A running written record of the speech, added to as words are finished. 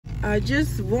I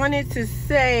just wanted to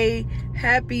say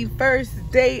happy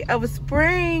first day of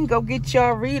spring. Go get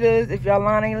y'all readers if y'all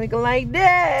line ain't looking like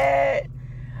that.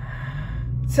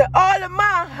 To all of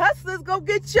my hustlers, go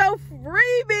get your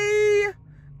freebie.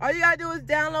 All you gotta do is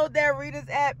download that Readers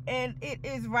app, and it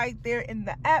is right there in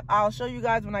the app. I'll show you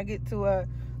guys when I get to a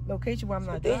location where I'm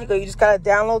not. There you go. You just gotta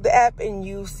download the app, and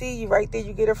you see right there.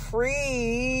 You get a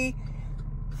free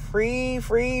is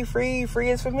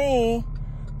for me.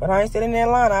 But I ain't sitting in that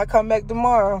line. I'll come back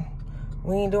tomorrow.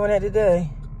 We ain't doing that today.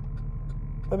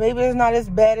 But maybe it's not as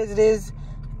bad as it is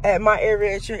at my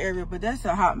area, at your area. But that's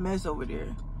a hot mess over there.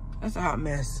 That's a hot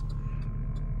mess.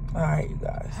 All right, you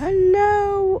guys.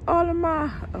 Hello, all of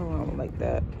my... Oh, I don't like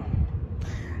that.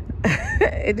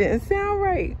 It didn't sound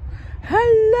right.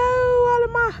 Hello, all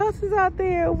of my hustlers out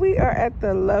there. We are at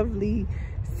the lovely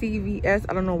CVS.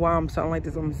 I don't know why I'm sounding like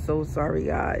this. I'm so sorry,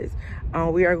 guys.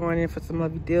 We are going in for some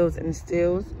lovely deals and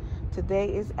steals.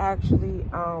 Today is actually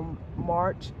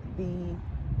March the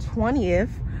 20th.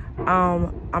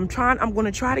 I'm going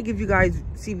to try to give you guys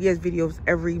CVS videos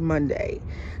every Monday.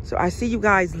 So I see you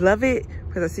guys love it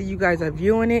because I see you guys are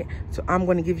viewing it. So I'm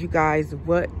going to give you guys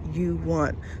what you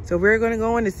want. So we're going to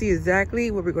go in to see exactly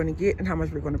what we're going to get and how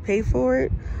much we're going to pay for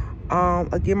it.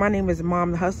 Again, my name is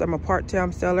MomThaHustler. I'm a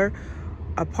part-time seller,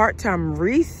 a part-time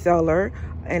reseller,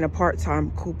 and a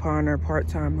part-time couponer,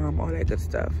 part-time mom, all that good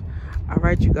stuff. All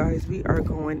right, you guys, we are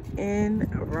going in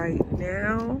right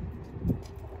now.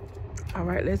 All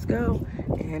right, let's go.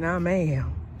 And I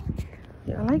am.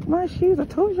 Yeah, I like my shoes. I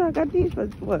told you I got these for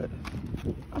what?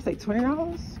 I'll say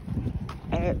 $20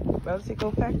 at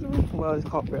Relatico Factory. Well, it's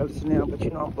called Relatico now, but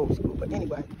you know I'm old school. But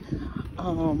anyway,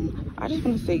 I just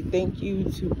want to say thank you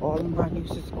to all of my new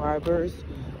subscribers.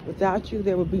 Without you,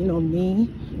 there would be no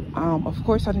me. Of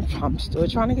course, I'm still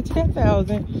trying to get to that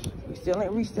 1,000. We still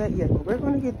ain't reached that yet, but we're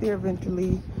going to get there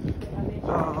eventually.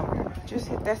 Just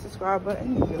hit that subscribe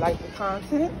button if you like the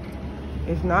content.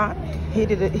 If not,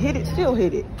 still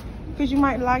hit it. Because you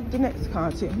might like the next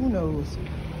content, who knows.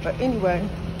 But anyway,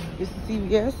 this is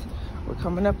CVS. We're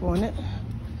coming up on it.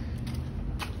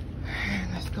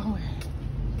 Let's go in.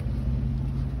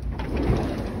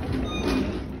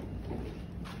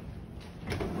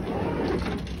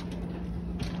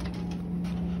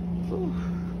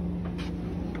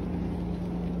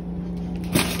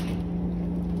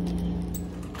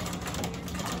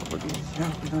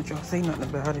 Don't y'all say nothing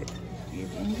about it.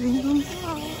 If anything comes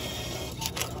out,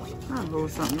 I'll roll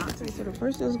something out. So the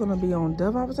first is gonna be on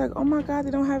Dove. I was like, oh my God,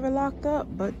 they don't have it locked up,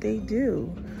 but they do.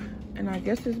 And I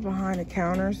guess it's behind the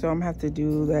counter, so I'm gonna have to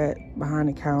do that behind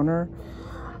the counter.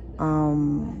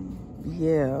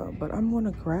 Yeah, but I'm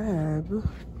gonna grab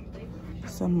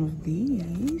some of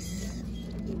these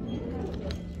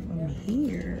from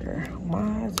here.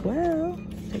 Might as well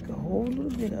take a whole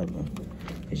little bit of them.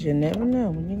 Cause you never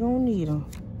know when you're gonna need them.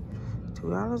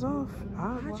 $2 off.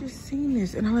 I just seen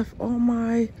this and I left all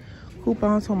my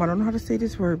coupons home. I don't know how to say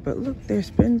this word, but look there,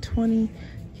 spend 20,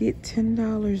 get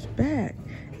 $10 back.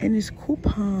 And it's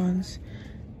coupons,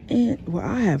 and well,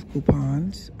 I have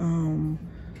coupons. Oh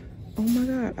my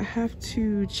God, I have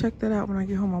to check that out when I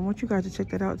get home. I want you guys to check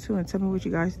that out too and tell me what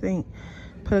you guys think.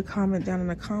 Put a comment down in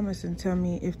the comments and tell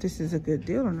me if this is a good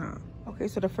deal or not. Okay,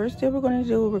 so the first deal we're going to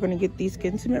do, we're going to get these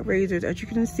Skin Cement razors. As you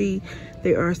can see,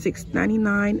 they are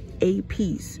 $6.99 a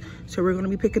piece. So we're going to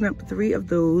be picking up 3 of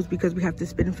those because we have to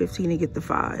spend $15 to get the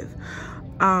 5.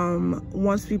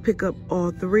 Once we pick up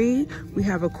all 3, we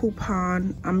have a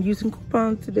coupon. I'm using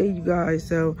coupons today, you guys.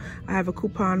 So I have a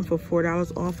coupon for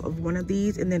 $4 off of one of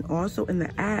these. And then also in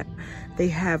the app, they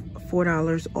have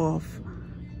 $4 off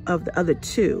of the other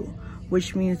 2,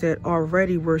 which means that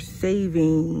already we're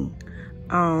saving...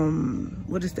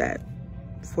 what is that?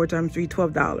 4 times 3,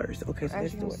 $12. Okay, so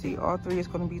as you can see, all 3 is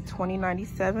going to be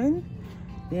 $20.97.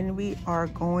 Then we are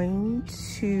going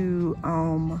to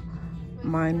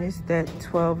minus that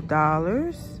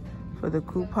 $12 for the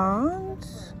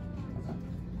coupons.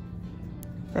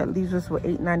 That leaves us with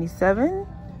 $8.97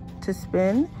 to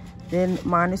spend. Then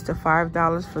minus the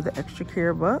 $5 for the extra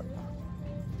care buck.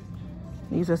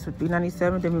 Leaves us with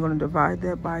 $3.97. Then we're going to divide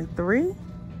that by 3.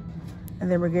 And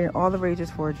then we're getting all the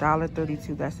razors for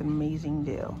 $1.32. That's an amazing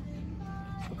deal.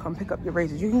 So come pick up your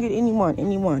razors. You can get any one.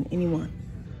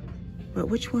 But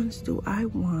which ones do I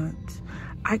want?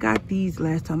 I got these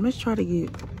last time. Let's try to get,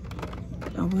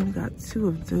 I only got 2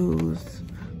 of those.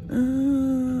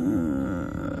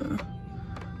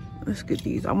 Let's get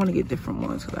these. I want to get different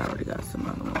ones because I already got some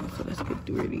other ones. So let's get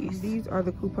 3 of these. These are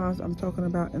the coupons I'm talking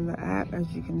about in the app,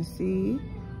 as you can see.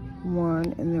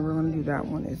 1, and then we're going to do that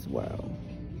one as well.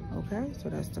 Okay, so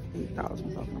that's the $8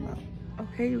 I'm talking about.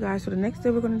 Okay, you guys, so the next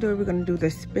thing we're gonna do the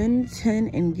spend 10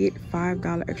 and get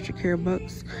 $5 extra care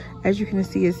bucks. As you can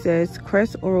see, it says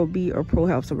Crest, Oral-B, or Pro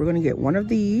Health. So we're gonna get one of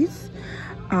these,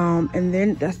 and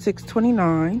then that's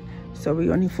 $6.29. So we're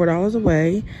gonna need $4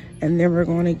 away, and then we're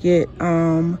gonna get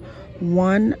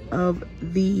one of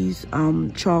these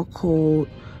charcoal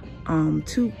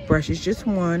toothbrushes, just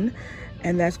one,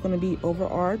 and that's gonna be over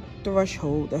our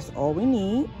threshold. That's all we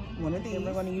need. One of these. And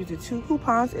we're going to use the 2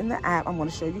 coupons in the app. I'm going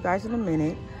to show you guys in a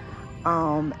minute.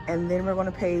 And then we're going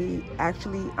to pay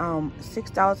actually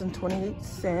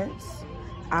 $6.28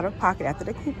 out of pocket after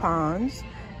the coupons,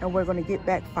 and we're going to get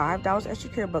back $5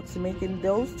 extra care bucks, making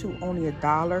those two only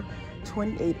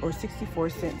 $1.28 or 64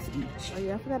 cents each. Oh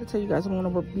yeah, I forgot to tell you guys, I'm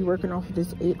going to be working off of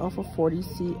this 8 off of 40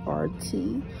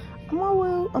 CRT.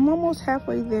 I'm almost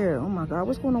halfway there. Oh my God,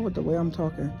 what's going on with the way I'm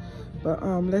talking? But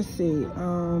let's see.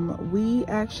 We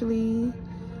actually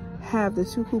have the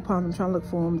 2 coupons. I'm trying to look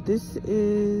for them. This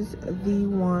is the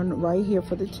one right here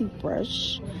for the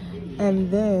toothbrush,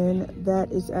 and then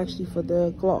that is actually for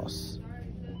the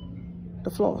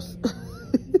floss.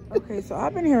 Okay, so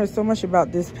I've been hearing so much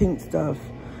about this pink stuff,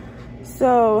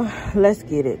 so let's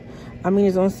get it. I mean,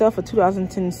 it's on sale for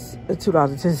 2010 It's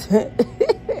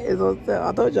on sale.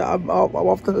 I told y'all I'm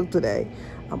off the hook today.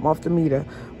 I'm off the meter,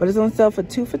 but it's on sale for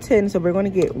 2 for $10. So we're going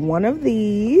to get one of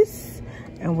these,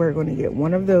 and we're going to get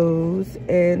one of those,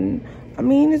 and I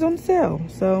mean, it's on sale,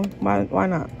 so why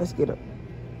not? Let's get it.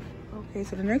 Okay,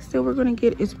 so the next deal we're going to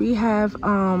get is we have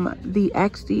the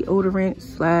Axe deodorant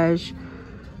slash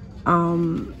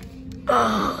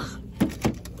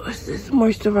what's this,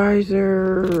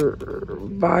 moisturizer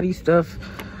body stuff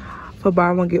for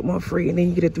buy one get one free, and then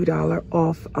you get a $3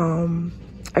 off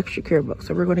extra care bucks.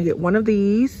 So we're going to get one of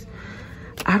these.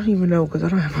 I don't even know because I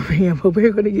don't have a RAM, but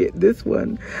we're going to get this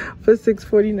one for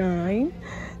 $6.49.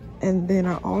 And then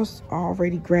I also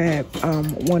already grabbed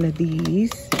one of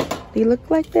these. They look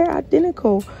like they're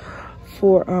identical.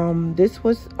 For this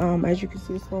was as you can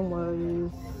see, this one was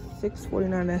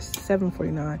 $6.49. That's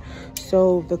 $7.49.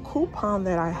 So the coupon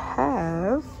that I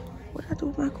have, what did I do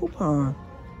with my coupon?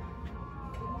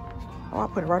 Oh, I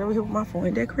put it right over here with my phone.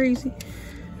 Ain't that crazy?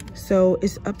 So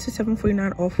it's up to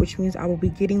 $7.49 off, which means I will be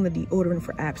getting the deodorant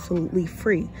for absolutely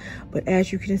free. But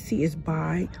as you can see, it's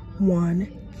buy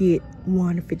one, get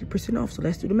one 50% off. So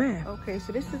let's do the math. Okay,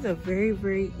 so this is a very,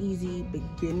 very easy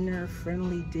beginner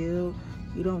friendly deal.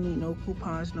 You don't need no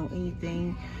coupons, no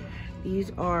anything.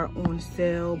 These are on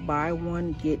sale. Buy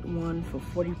one, get one for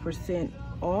 40%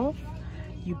 off.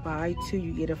 You buy 2,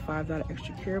 you get a $5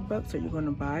 extra care bucks. So you're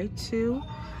gonna buy 2.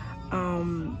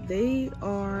 They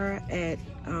are at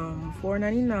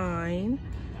 $4.99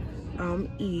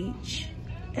 each,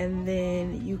 and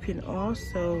then you can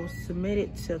also submit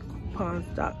it to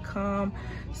coupons.com,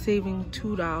 saving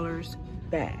 $2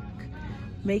 back,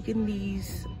 making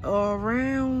these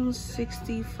around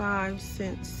 65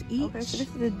 cents each. Okay, so this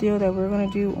is the deal that we're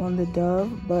gonna do on the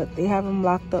Dove, but they have them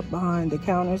locked up behind the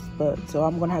counters, so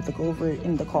I'm gonna have to go over it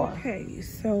in the car. Okay,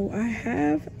 so I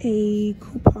have a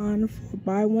coupon for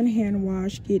buy one hand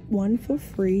wash, get one for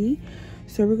free.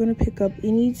 So we're gonna pick up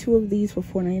any 2 of these for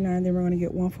 $4.99, then we're gonna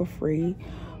get one for free,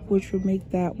 which would make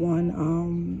that one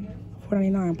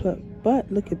 $4.99.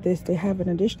 But look at this, they have an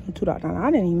additional $2. Now,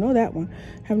 I didn't even know that one.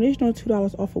 Have an additional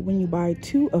 $2 off of when you buy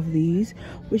 2 of these,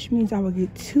 which means I will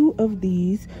get 2 of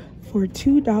these for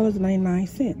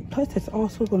 $2.99. Plus, that's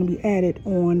also going to be added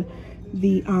on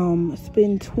the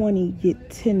spend 20, get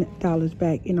 $10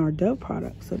 back in our Dove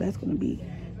product. So that's going to be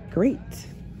great.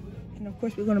 And of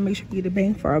course, we're going to make sure we get a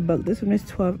bang for our buck. This one is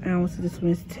 12 ounces. This one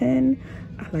is 10.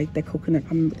 I like that coconut.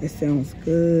 That sounds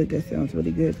good. That sounds really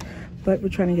good. But we're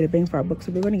trying to get a bang for our buck,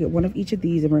 so we're going to get one of each of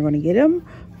these, and we're going to get them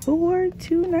for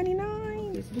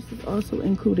 $2.99. This is also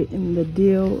included in the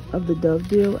deal of the Dove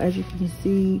deal. As you can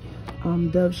see,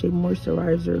 Dove Shea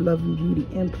Moisturizer, Love and Beauty,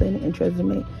 and Planet, and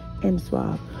Tresemme, and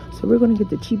Suave. So we're going to get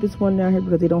the cheapest one down here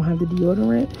because they don't have the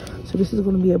deodorant. So this is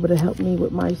going to be able to help me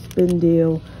with my spin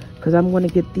deal, because I'm going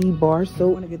to get the bar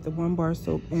soap. I'm going to get the 1 bar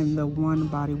soap and the 1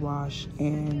 body wash,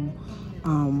 and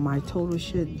my total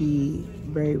should be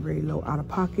very, very low out of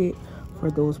pocket for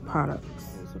those products.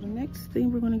 So the next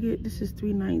thing we're gonna get, this is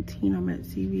 $3.19. I'm at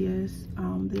CVS.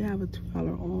 They have a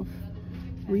 $2 off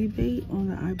rebate on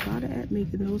the Ibotta app,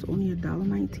 making those only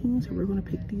 $1.19. So we're gonna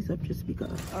pick these up just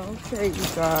because. Okay, you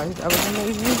guys, I was gonna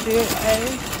use it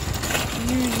as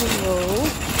usual.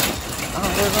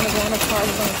 We're gonna go in the car.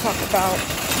 We're gonna talk about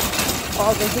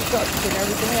all the hiccups and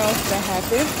everything else that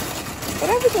happened, but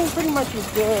everything pretty much was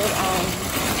good.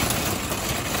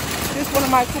 This one of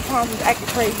my coupons was acting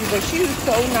crazy, but she was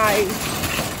so nice.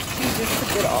 She just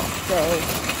took it off. So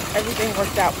everything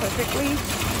worked out perfectly.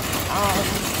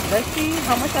 Let's see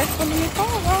how much I spent in the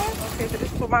car, guys. Okay, so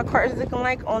this is what my car is looking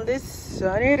like on this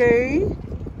sunny day.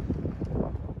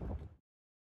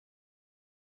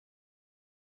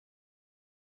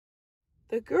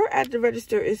 The girl at the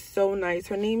register is so nice.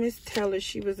 Her name is Taylor.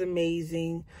 She was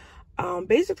amazing.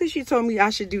 Basically, she told me I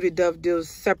should do the Dove deals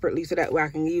separately so that way I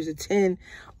can use the $10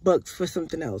 for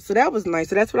something else. So that was nice.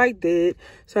 So that's what I did.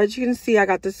 So as you can see, I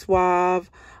got the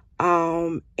Suave,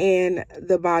 and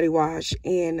the body wash,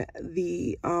 and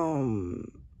the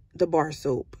bar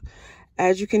soap.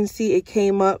 As you can see, it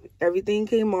came up. Everything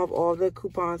came off. All the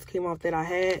coupons came off that I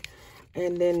had.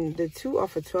 And then the 2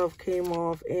 off of 12 came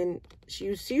off, and she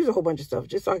used a whole bunch of stuff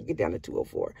just so I could get down to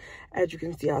 204. As you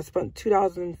can see, I spent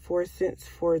 $2.04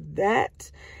 for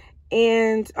that.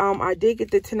 And I did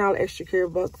get the $10 extra care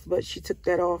bucks, but she took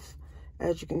that off.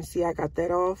 As you can see, I got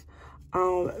that off,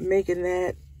 making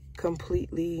that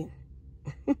completely.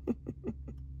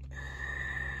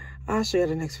 I'll show you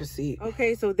the next receipt.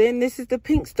 Okay, so then this is the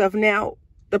pink stuff. Now,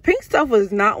 the pink stuff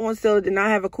was not on sale. It did not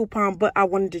have a coupon, but I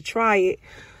wanted to try it.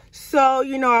 So,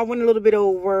 you know, I went a little bit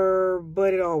over,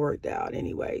 but it all worked out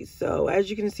anyway. So, as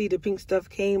you can see, the pink stuff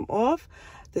came off.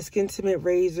 The Skin Cement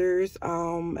razors,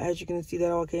 as you can see,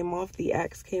 that all came off. The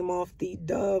Axe came off. The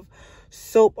Dove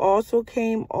soap also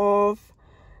came off.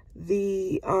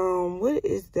 The, what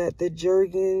is that? The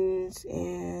Jergens,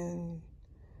 and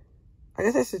I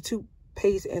guess that's the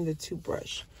toothpaste and the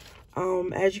toothbrush.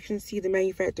 As you can see, the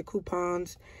manufacturer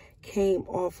coupons came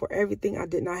off for everything. I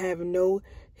did not have no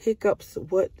hiccups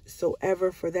whatsoever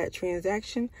for that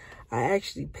transaction. I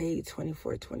actually paid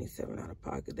 $24.27 out of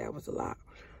pocket. That was a lot,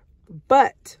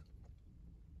 but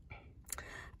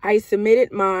I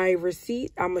submitted my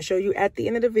receipt. I'm gonna show you at the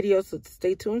end of the video, so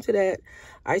stay tuned to that.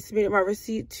 I submitted my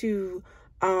receipt to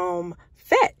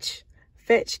Fetch.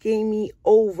 Fetch gave me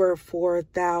over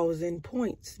 4,000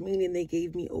 points, meaning they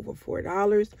gave me over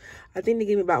 $4. I think they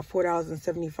gave me about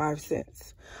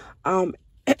 $4.75. And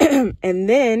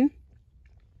then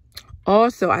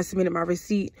also I submitted my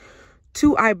receipt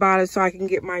to Ibotta so I can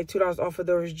get my $2 off of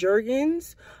those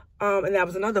Jergens. And that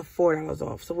was another $4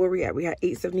 off. So where we at? We had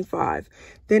 $8.75.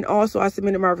 Then also I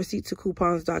submitted my receipt to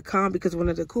coupons.com because one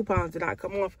of the coupons did not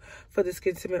come off for the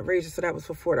Skin Cement razor. So that was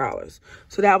for $4.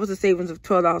 So that was a savings of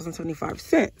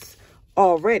 $12.75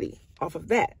 already off of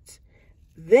that.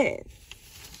 Then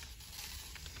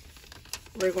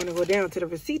we're going to go down to the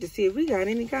receipt to see if we got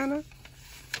any kind of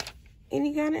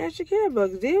extra care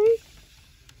bucks, did we?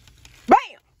 Bam!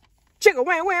 Chicka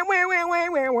wham, wham, wham, wham,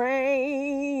 wham, wham,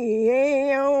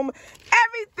 wham.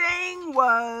 Everything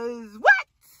was what?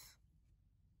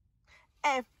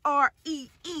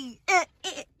 F-R-E-E. I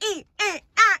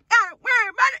gotta worry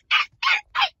about it.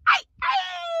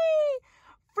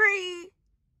 Free.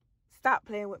 Stop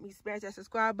playing with me. Smash that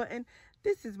subscribe button.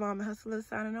 This is MomThaHustler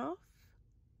signing off.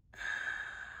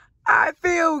 I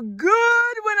feel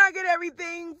good when I get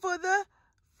everything for the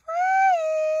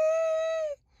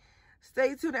free.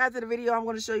 Stay tuned after the video. I'm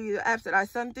going to show you the apps that I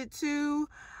sent it to.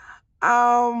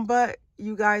 But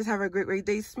you guys have a great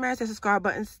day. Smash that subscribe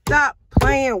button. Stop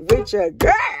playing with your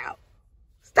girl.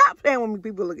 Stop playing with me.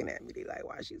 People looking at me. They like,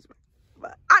 why she's...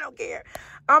 But I don't care.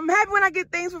 I'm happy when I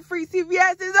get things for free.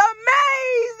 CVS is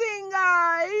amazing,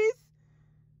 guys.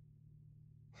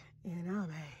 And I'm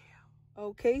happy.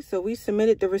 Okay, so we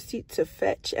submitted the receipt to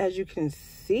Fetch. As you can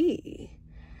see,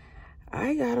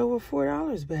 I got over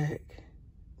 $4 back.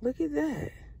 Look at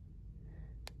that.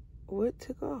 What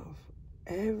took off?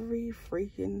 Every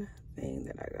freaking thing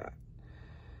that I got.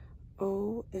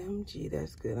 OMG,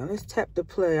 that's good. Now let's tap the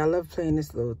play. I love playing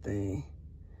this little thing.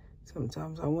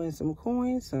 Sometimes I win some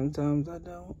coins, sometimes I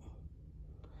don't.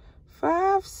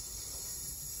 5,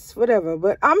 whatever,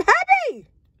 but I'm happy.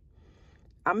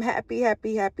 I'm happy,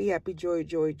 joy.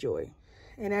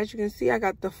 And as you can see, I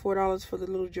got the $4 for the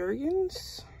little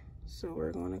Jergens. So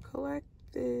we're going to collect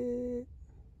it.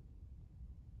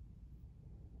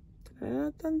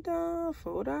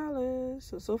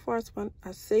 $4. So far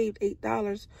I saved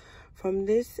 $8 from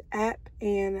this app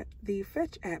and the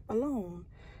Fetch app alone.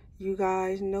 You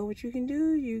guys know what you can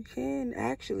do. You can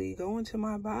actually go into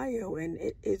my bio, and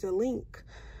it is a link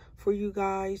for you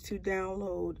guys to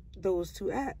download those 2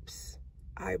 apps.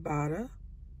 Ibotta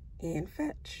and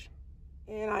Fetch.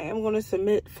 And I am going to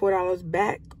submit $4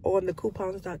 back on the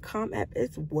coupons.com app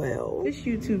as well. This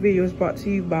YouTube video is brought to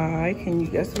you by, can you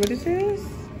guess what it is?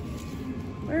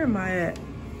 Where am I at?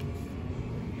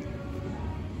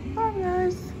 Hi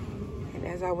guys. And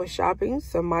as I was shopping,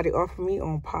 somebody offered me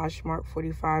on Poshmark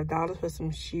 $45 for some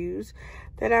shoes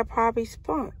that I probably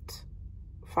spent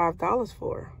 $5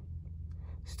 for.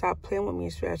 Stop playing with me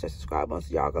and smash that subscribe button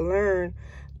so y'all can learn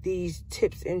these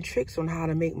tips and tricks on how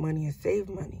to make money and save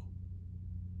money.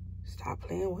 Stop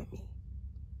playing with me.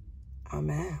 I'm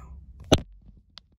out.